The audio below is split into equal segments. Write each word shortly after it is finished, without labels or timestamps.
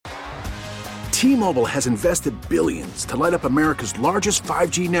T-Mobile has invested billions to light up America's largest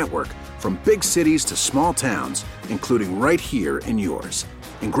 5G network, from big cities to small towns, including right here in yours.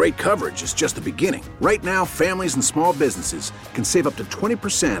 And great coverage is just the beginning. Right now, families and small businesses can save up to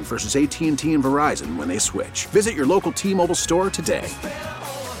 20% versus AT&T and Verizon when they switch. Visit your local T-Mobile store today.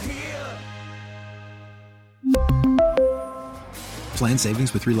 Plan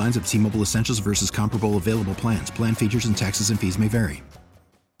savings with 3 lines of T-Mobile Essentials versus comparable available plans. Plan features and taxes and fees may vary.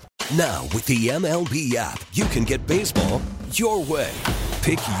 Now, with the MLB app, you can get baseball your way.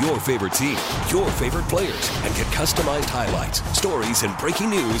 Pick your favorite team, your favorite players, and get customized highlights, stories, and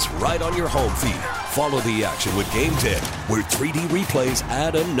breaking news right on your home feed. Follow the action with Game Day, where 3D replays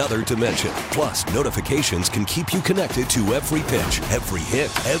add another dimension. Plus, notifications can keep you connected to every pitch, every hit,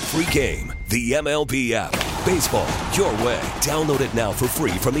 every game. The MLB app. Baseball your way. Download it now for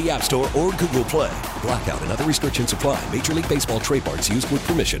free from the App Store or Google Play. Blackout and other restrictions apply. Major League Baseball trademarks used with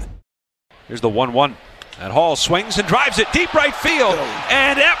permission. Here's the 1-1. And Hall swings and drives it deep right field.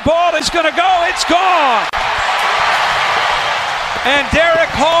 And that ball is going to go. It's gone. And Derek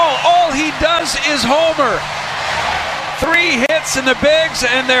Hall, all he does is homer. 3 hits in the bigs,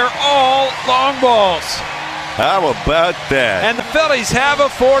 and they're all long balls. How about that? And the Phillies have a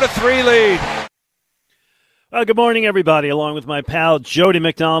 4-3 lead. Good morning, everybody. Along with my pal Jody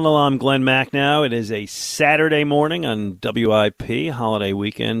McDonald, I'm Glenn Mack now. It is a Saturday morning on WIP, holiday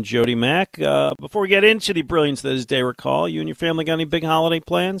weekend. Jody Mack, before we get into the brilliance that is Derek Hall, you and your family got any big holiday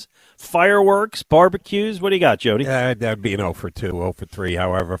plans? Fireworks, barbecues? What do you got, Jody? That'd be an 0 for 2, 0 for 3,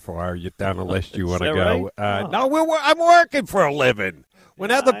 however far you down the list you want to go. Right? No, I'm working for a living.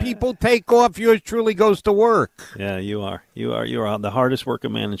 When other people take off, yours truly goes to work. Yeah, you are. You are the hardest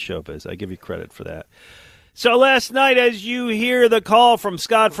working man in showbiz. I give you credit for that. So last night, as you hear the call from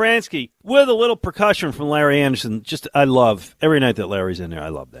Scott Fransky with a little percussion from Larry Anderson, I love every night that Larry's in there. I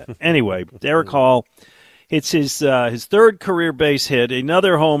love that. Anyway, Derek Hall, it's his third career base hit.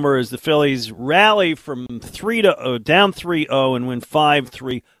 Another homer as the Phillies rally from down 3-0 and win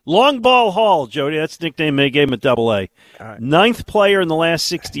 5-3. Long ball Hall, Jody. That's the nickname they gave him at Double-A. Ninth player in the last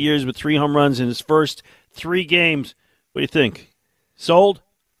 60 years with 3 home runs in his first 3 games. What do you think? Sold?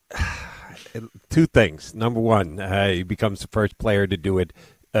 2 things. Number 1, he becomes the first player to do it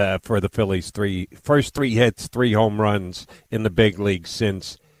for the Phillies. First 3 hits, 3 home runs in the big league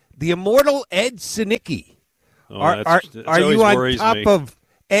since the immortal Ed Sinicki. Are you on top of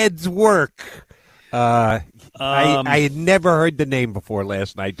Ed's work? I had never heard the name before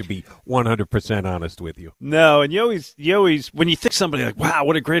last night, to be 100% honest with you. No, and you always when you think somebody like, wow,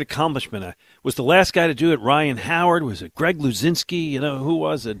 what a great accomplishment. Was the last guy to do it Ryan Howard? Was it Greg Luzinski? Who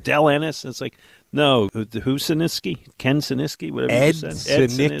was it? Del Ennis? It's like, no, who Sinisky? Ken Sinisky? Whatever Ed you said.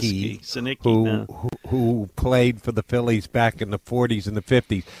 Sinicki, who played for the Phillies back in the 40s and the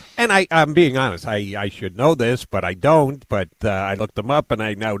 50s. And I'm being honest, I should know this, but I don't. But I looked him up, and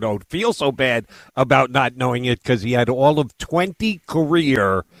I now don't feel so bad about not knowing it because he had all of 20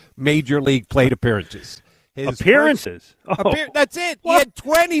 career Major League plate appearances. Appearances? That's it. What? He had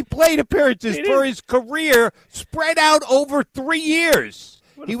 20 plate appearances for his career spread out over 3 years.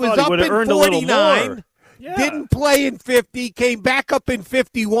 He was up in 49, didn't play in 50, came back up in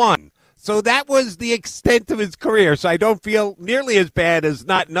 51. So that was the extent of his career. So I don't feel nearly as bad as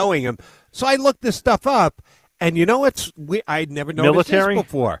not knowing him. So I looked this stuff up, and you know what's I'd never noticed this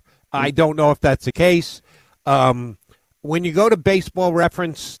before. I don't know if that's the case. When you go to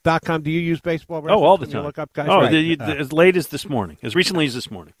baseballreference.com, do you use Baseball Reference? Oh, all the time. You look up guys? As late as this morning, as recently as this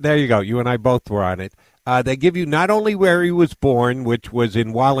morning. There you go. You and I both were on it. They give you not only where he was born, which was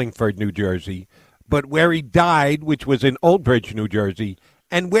in Wallingford, New Jersey, but where he died, which was in Old Bridge, New Jersey,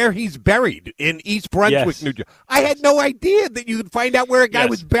 and where he's buried in East Brunswick, New Jersey. I had no idea that you could find out where a guy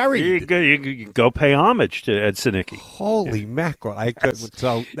was buried. You go pay homage to Ed Sinicki. Holy mackerel.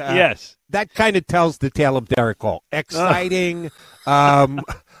 So, yes. That kind of tells the tale of Derek Hall. Exciting.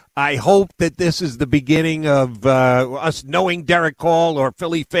 I hope that this is the beginning of us knowing Derek Hall, or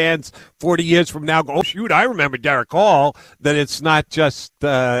Philly fans 40 years from now go, oh, shoot, I remember Derek Hall, that it's not just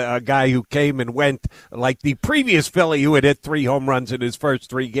a guy who came and went like the previous Philly who had hit 3 home runs in his first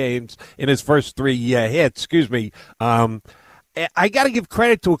 3 games, in his first 3 hits. I got to give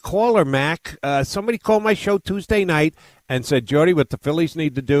credit to a caller, Mac. Somebody called my show Tuesday night, and said, Jody, what the Phillies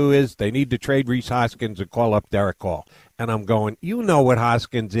need to do is they need to trade Rhys Hoskins and call up Derek Hall. And I'm going, you know what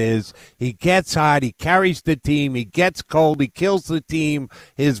Hoskins is. He gets hot. He carries the team. He gets cold. He kills the team.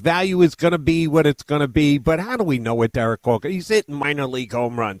 His value is going to be what it's going to be. But how do we know what Derek Hall is? He's hitting minor league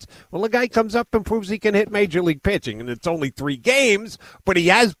home runs. Well, the guy comes up and proves he can hit major league pitching. And it's only 3 games, but he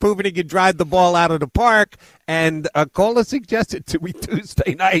has proven he can drive the ball out of the park. And a caller suggested to me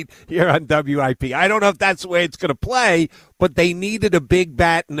Tuesday night here on WIP. I don't know if that's the way it's going to play, but they needed a big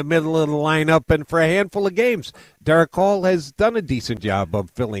bat in the middle of the lineup, and for a handful of games, Derek Hall has done a decent job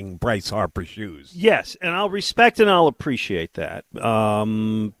of filling Bryce Harper's shoes. Yes, and I'll respect and I'll appreciate that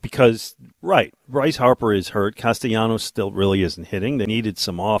because, right, Bryce Harper is hurt. Castellanos still really isn't hitting. They needed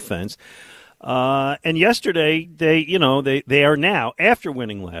some offense. And yesterday, they are now, after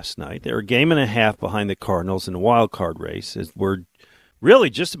winning last night, they're a game and a half behind the Cardinals in the wild card race. We're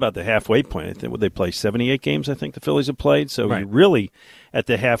really just about the halfway point. I think they play 78 games, I think the Phillies have played. So You're really at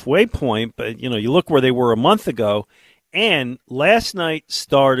the halfway point. But, you look where they were a month ago. And last night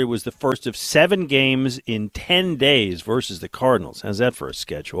was the first of 7 games in 10 days versus the Cardinals. How's that for a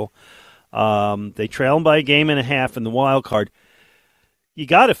schedule? They trail them by a game and a half in the wild card. You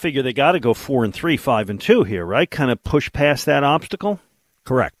got to figure they got to go 4-3, 5-2 here, right? Kind of push past that obstacle?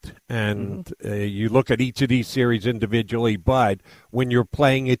 Correct. And you look at each of these series individually, but when you're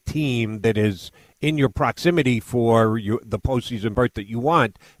playing a team that is in your proximity for the postseason berth that you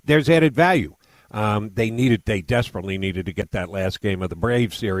want, there's added value. They desperately needed to get that last game of the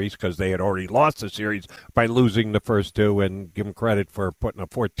Braves series because they had already lost the series by losing the first 2, and give them credit for putting a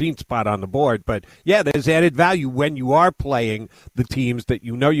 14th spot on the board. But, yeah, there's added value when you are playing the teams that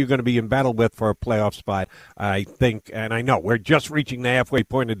you know you're going to be in battle with for a playoff spot. I think, and I know, we're just reaching the halfway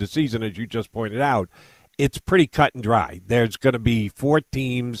point of the season, as you just pointed out. It's pretty cut and dry. There's going to be 4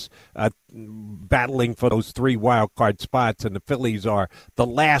 teams battling for those 3 wild card spots, and the Phillies are the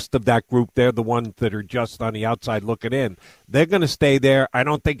last of that group. They're the ones that are just on the outside looking in. They're going to stay there. I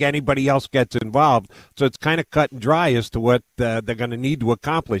don't think anybody else gets involved, so it's kind of cut and dry as to what they're going to need to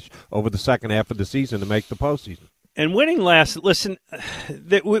accomplish over the second half of the season to make the postseason. And winning listen,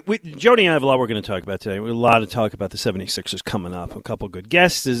 Jody and I have a lot we're going to talk about today. We have a lot to talk about the 76ers coming up. A couple good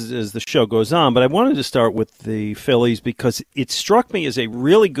guests as the show goes on. But I wanted to start with the Phillies because it struck me as a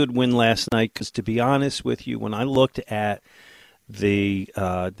really good win last night because, to be honest with you, when I looked at the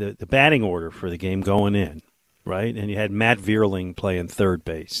batting order for the game going in, right, and you had Matt Vierling playing third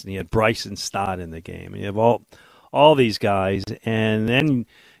base, and you had Bryson Stott in the game, and you have all these guys, and then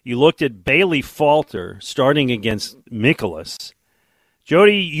you looked at Bailey Falter starting against Mikolas.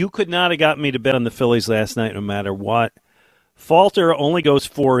 Jody, you could not have got me to bet on the Phillies last night no matter what. Falter only goes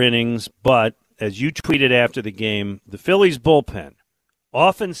 4 innings, but as you tweeted after the game, the Phillies bullpen,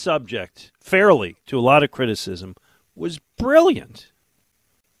 often subject fairly to a lot of criticism, was brilliant.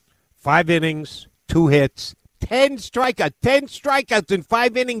 5 innings, 2 hits, 10 strikeouts in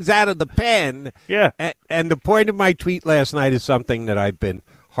 5 innings out of the pen. Yeah. And the point of my tweet last night is something that I've been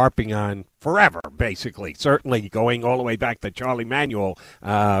harping on forever, basically. Certainly going all the way back to Charlie Manuel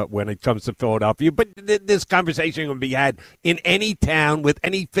when it comes to Philadelphia. But this conversation can be had in any town with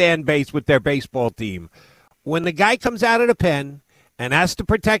any fan base with their baseball team. When the guy comes out of the pen and has to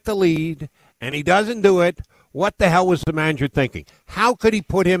protect the lead and he doesn't do it, what the hell was the manager thinking? How could he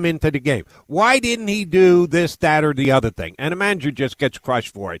put him into the game? Why didn't he do this, that, or the other thing? And the manager just gets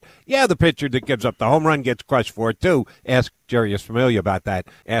crushed for it. Yeah, the pitcher that gives up the home run gets crushed for it, too. Ask Jerry Esfamilla about that.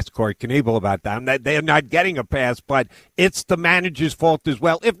 Ask Corey Knebel about that. They're not getting a pass, but it's the manager's fault as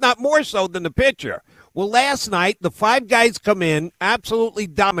well, if not more so than the pitcher. Well, last night, the 5 guys come in, absolutely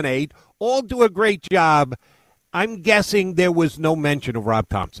dominate, all do a great job. I'm guessing there was no mention of Rob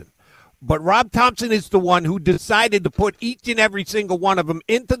Thompson. But Rob Thompson is the one who decided to put each and every single one of them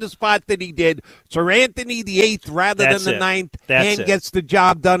into the spot that he did. Sir Anthony, the 8th rather than the 9th, and gets the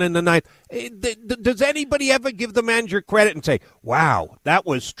job done in the 9th. Does anybody ever give the manager credit and say, wow, that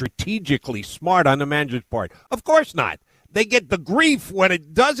was strategically smart on the manager's part? Of course not. They get the grief when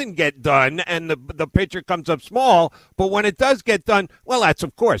it doesn't get done and the pitcher comes up small. But when it does get done, well, that's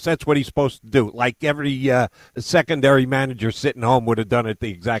what he's supposed to do. Like every secondary manager sitting home would have done it the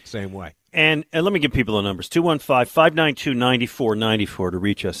exact same way. And let me give people the numbers. 215-592-9494 to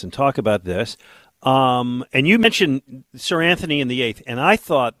reach us and talk about this. And you mentioned Sir Anthony in the 8th, and I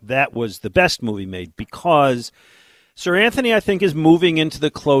thought that was the best movie made because Sir Anthony, I think, is moving into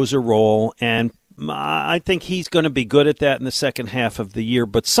the closer role, and I think he's going to be good at that in the second half of the year.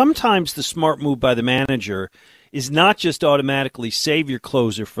 But sometimes the smart move by the manager is not just automatically save your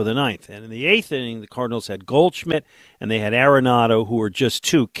closer for the 9th. And in the 8th inning, the Cardinals had Goldschmidt and they had Arenado, who were just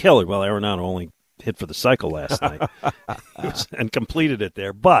 2 killers. Well, Arenado only hit for the cycle last night and completed it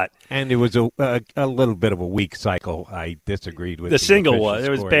there. And it was a little bit of a weak cycle. I disagreed with the single was.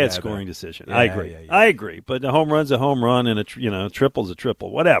 It was bad scoring decision. Yeah, I agree. Yeah. I agree. But a home run's a home run, and a triple's a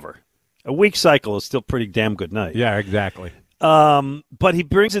triple. Whatever. A weak cycle is still pretty damn good night. Yeah, exactly. But he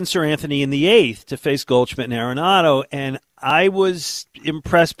brings in Sir Anthony in the 8th to face Goldschmidt and Arenado, and I was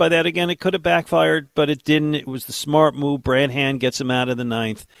impressed by that. Again, it could have backfired, but it didn't. It was the smart move. Brad Hand gets him out of the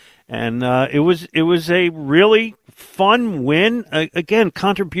 9th, and it was a really fun win. Again,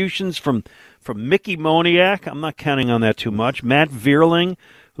 contributions from Mickey Moniak. I'm not counting on that too much. Matt Vierling,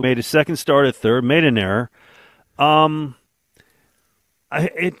 who made his second start at third, made an error.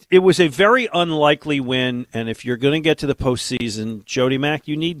 It was a very unlikely win, and if you're going to get to the postseason, Jody Mack,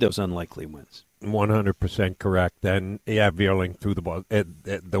 you need those unlikely wins. 100% correct. And, Vierling threw the ball,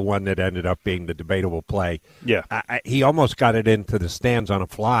 the one that ended up being the debatable play. Yeah. He almost got it into the stands on a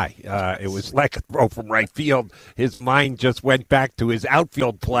fly. It was like a throw from right field. His mind just went back to his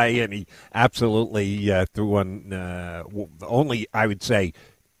outfield play, and he absolutely threw one only, I would say,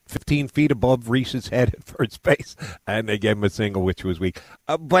 15 feet above Reese's head at first base, and they gave him a single, which was weak.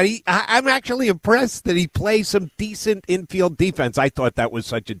 But I'm actually impressed that he plays some decent infield defense. I thought that was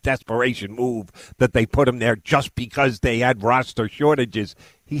such a desperation move that they put him there just because they had roster shortages.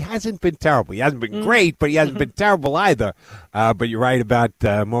 He hasn't been terrible. He hasn't been great, but he hasn't been terrible either. But you're right about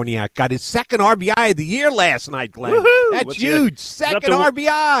Moniak. Got his second RBI of the year last night, Glenn. Woo-hoo! That's huge. Second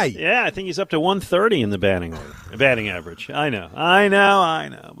RBI. Yeah, I think he's up to 130 in the batting average. I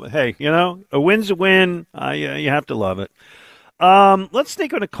know. But, hey, a win's a win. You have to love it. Let's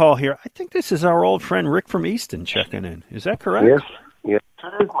sneak on a call here. I think this is our old friend Rick from Easton checking in. Is that correct? Yes,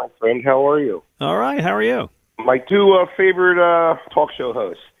 it is, my friend. How are you? All right. How are you? My two favorite talk show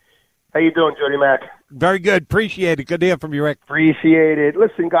hosts. How you doing, Jody Mack? Very good. Appreciate it. Good to hear from you, Rick. Appreciate it.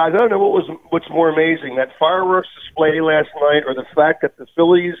 Listen, guys, I don't know what's more amazing, that fireworks display last night or the fact that the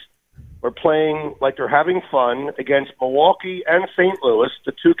Phillies were playing like they're having fun against Milwaukee and St. Louis,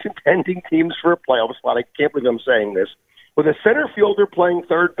 the two contending teams for a playoff spot. I can't believe I'm saying this. With a center fielder playing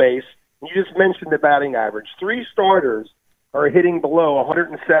third base, and you just mentioned the batting average. 3 starters are hitting below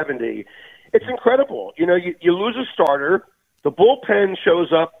 170. It's incredible. You lose a starter. The bullpen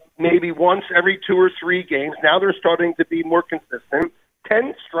shows up maybe once every 2 or 3 games. Now they're starting to be more consistent.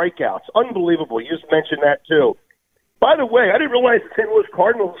 10 strikeouts. Unbelievable. You just mentioned that, too. By the way, I didn't realize the St. Louis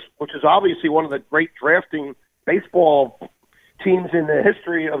Cardinals, which is obviously one of the great drafting baseball teams in the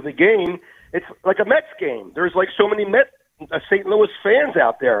history of the game, it's like a Mets game. There's like so many St. Louis fans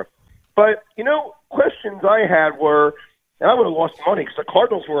out there. But, questions I had were, and I would have lost money because the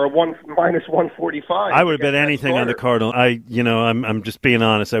Cardinals were a minus 145. I would have bet anything on the Cardinals. I'm just being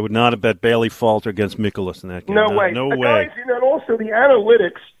honest. I would not have bet Bailey Falter against Mikolas in that game. No way. Guys, and also the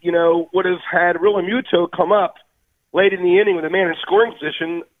analytics, would have had Realmuto come up late in the inning with a man in scoring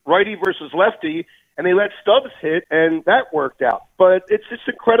position, righty versus lefty, and they let Stubbs hit, and that worked out. But it's just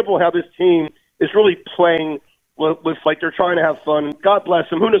incredible how this team is really playing with like they're trying to have fun. God bless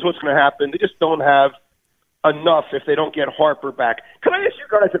them. Who knows what's going to happen? They just don't have enough if they don't get Harper back. Can I ask you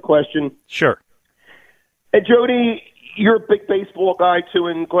guys a question? Sure. And Jody, you're a big baseball guy too,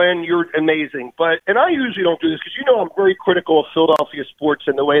 and Glenn, you're amazing. And I usually don't do this because I'm very critical of Philadelphia sports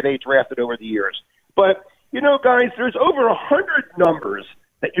and the way they drafted over the years. But guys, there's over 100 numbers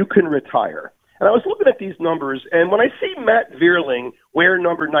that you can retire. And I was looking at these numbers, and when I see Matt Vierling wear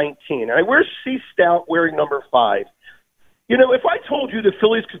number 19, and I wear C. Stout wearing number 5, if I told you the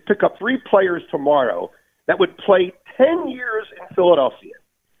Phillies could pick up 3 players tomorrow that would play 10 years in Philadelphia,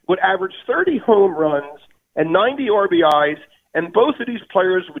 would average 30 home runs and 90 RBIs, and both of these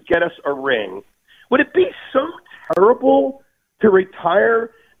players would get us a ring, would it be so terrible to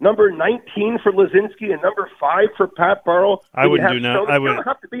retire number 19 for Lazinski and number 5 for Pat Burrell? I wouldn't do that. I would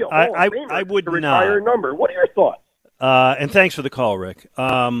have to be a Hall of Famer I would to retire a number. What are your thoughts? And thanks for the call, Rick.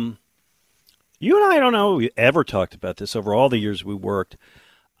 You and I don't know if we ever talked about this over all the years we worked.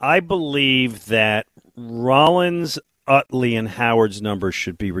 I believe that Rollins, Utley, and Howard's numbers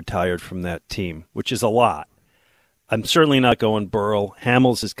should be retired from that team, which is a lot. I'm certainly not going Burrell.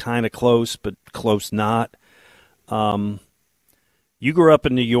 Hamels is kind of close, but close not. You grew up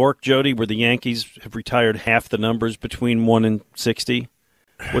in New York, Jody, where the Yankees have retired half the numbers between 1 and 60.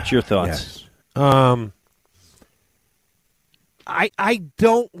 What's your thoughts? Yes. I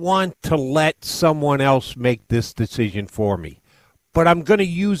don't want to let someone else make this decision for me, but I'm going to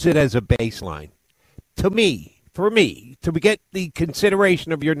use it as a baseline. For me, to get the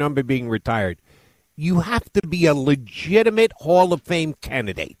consideration of your number being retired, you have to be a legitimate Hall of Fame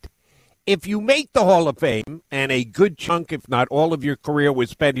candidate. if you make the Hall of Fame, and a good chunk, if not all of your career was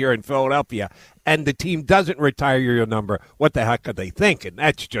spent here in Philadelphia, and the team doesn't retire your number, what the heck are they thinking?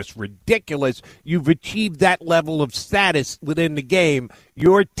 That's just ridiculous. You've achieved that level of status within the game.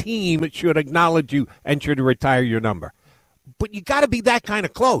 Your team should acknowledge you and should retire your number. But you got to be that kind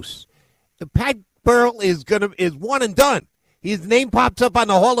of close. Pat Burrell is one and done. His name pops up on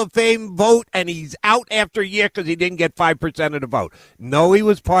the Hall of Fame vote, and he's out after a year because he didn't get 5% of the vote. No, he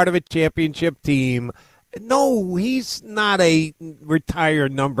was part of a championship team. No, he's not a retire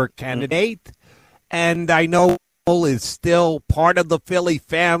number candidate. And I know Bull is still part of the Philly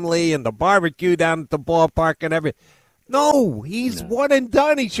family and the barbecue down at the ballpark and everything. No, he's one and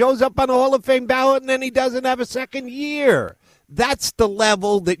done. He shows up on the Hall of Fame ballot, and then he doesn't have a second year. That's the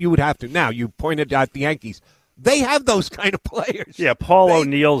level that you would have to. Now, you pointed out the Yankees. They have those kind of players. Yeah, Paul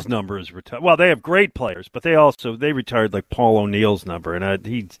O'Neill's number is retired. Well, they have great players, but they retired like Paul O'Neill's number,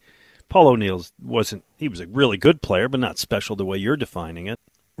 and Paul O'Neill's he was a really good player, but not special the way you're defining it.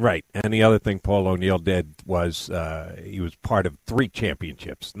 Right, and the other thing Paul O'Neill did was he was part of 3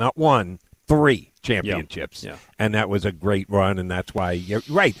 championships, not 1, 3 championships, and that was a great run, and that's why you're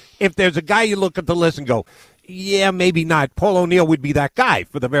right. If there's a guy you look at the list and go, yeah, maybe not. Paul O'Neill would be that guy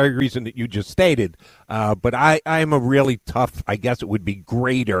for the very reason that you just stated. But I'm a really tough, I guess it would be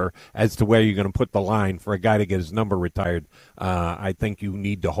greater as to where you're going to put the line for a guy to get his number retired. I think you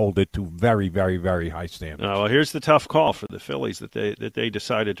need to hold it to very, very, very high standards. Well, here's the tough call for the Phillies that they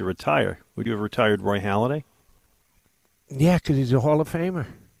decided to retire. Would you have retired Roy Halladay? Yeah, because he's a Hall of Famer.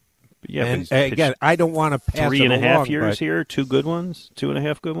 Yeah, and again, I don't want to pass 3.5 years here, 2 good ones,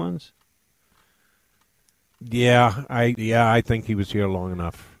 2.5 good ones. Yeah, I think he was here long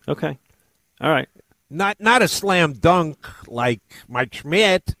enough. Okay, all right. Not a slam dunk like Mike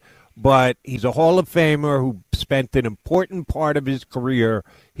Schmidt, but he's a Hall of Famer who spent an important part of his career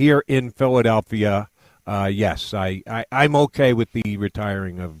here in Philadelphia. Yes, I'm okay with the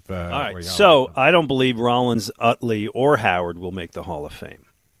retiring of. All right, so I don't believe Rollins, Utley, or Howard will make the Hall of Fame.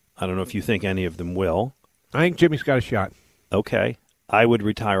 I don't know if you think any of them will. I think Jimmy's got a shot. Okay, I would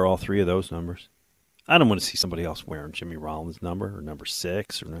retire all 3 of those numbers. I don't want to see somebody else wearing Jimmy Rollins' number or number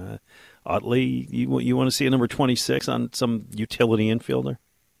 6 or Utley. You want to see a number 26 on some utility infielder?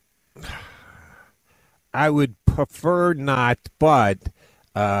 I would prefer not, but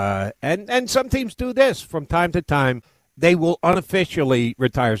and some teams do this from time to time. They will unofficially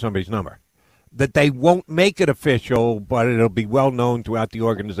retire somebody's number. That they won't make it official, but it'll be well known throughout the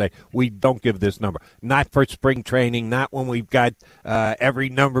organization. We don't give this number. Not for spring training, not when we've got every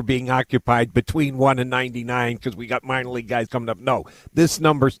number being occupied between 1 and 99 because we got minor league guys coming up. No, this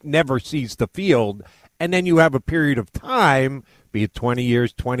number never sees the field. And then you have a period of time, be it 20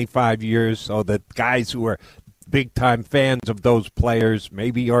 years, 25 years, so that guys who are big-time fans of those players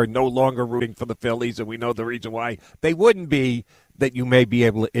maybe are no longer rooting for the Phillies, and we know the reason why they wouldn't be, that you may be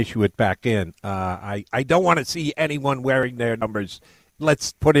able to issue it back in. I don't want to see anyone wearing their numbers.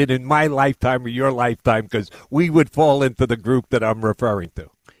 Let's put it in my lifetime or your lifetime because we would fall into the group that I'm referring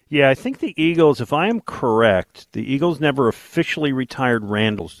to. Yeah, I think the Eagles, if I am correct, the Eagles never officially retired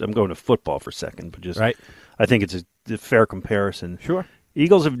Randall's. I'm going to football for a second, but just right. I think it's a fair comparison. Sure.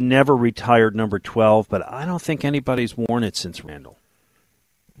 Eagles have never retired number 12, but I don't think anybody's worn it since Randall.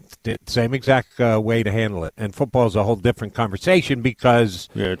 Same exact way to handle it. And football is a whole different conversation because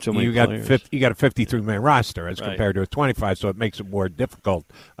you got a 53-man roster as compared to a 25, so it makes it more difficult,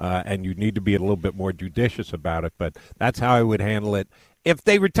 and you need to be a little bit more judicious about it. But that's how I would handle it. If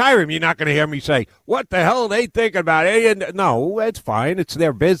they retire him, you're not going to hear me say, what the hell are they thinking about it? No, it's fine. It's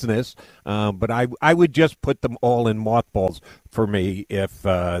their business. But I would just put them all in mothballs for me if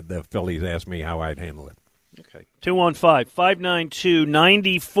the Phillies asked me how I'd handle it. Okay.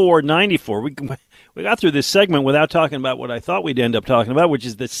 215-592-9494. We got through this segment without talking about what I thought we'd end up talking about, which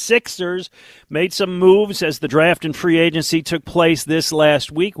is the Sixers made some moves as the draft and free agency took place this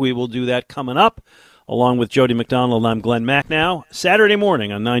last week. We will do that coming up. Along with Jody McDonald, I'm Glenn Macnow. Saturday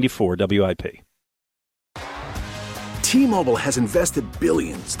morning on 94 WIP. T-Mobile has invested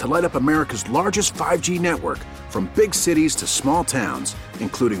billions to light up America's largest 5G network, from big cities to small towns,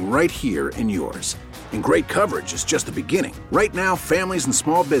 including right here in yours. And great coverage is just the beginning. Right now, families and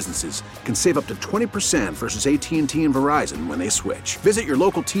small businesses can save up to 20% versus AT&T and Verizon when they switch. Visit your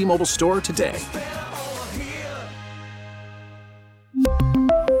local T-Mobile store today.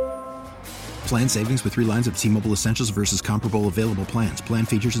 Plan savings with 3 lines of T-Mobile Essentials versus comparable available plans. Plan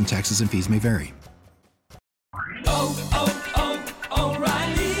features and taxes and fees may vary. For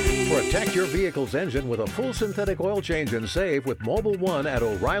a Protect your vehicle's engine with a full synthetic oil change and save with Mobil 1 at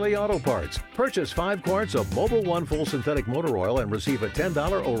O'Reilly Auto Parts. Purchase 5 quarts of Mobil 1 full synthetic motor oil and receive a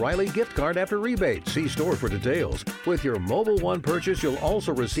 $10 O'Reilly gift card after rebate. See store for details. With your Mobil 1 purchase, you'll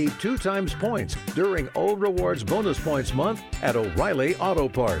also receive 2 times points during O Rewards Bonus Points Month at O'Reilly Auto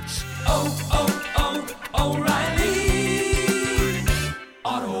Parts. O'Reilly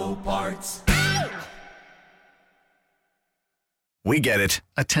Auto Parts. We get it.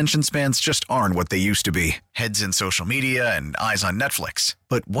 Attention spans just aren't what they used to be. Heads in social media and eyes on Netflix.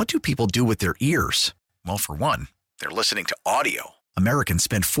 But what do people do with their ears? Well, for one, they're listening to audio. Americans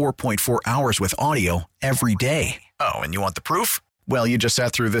spend 4.4 hours with audio every day. Oh, and you want the proof? Well, you just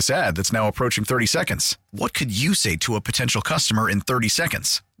sat through this ad that's now approaching 30 seconds. What could you say to a potential customer in 30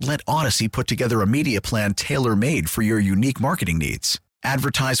 seconds? Let Odyssey put together a media plan tailor-made for your unique marketing needs.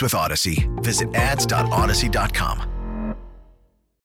 Advertise with Odyssey. Visit ads.odyssey.com.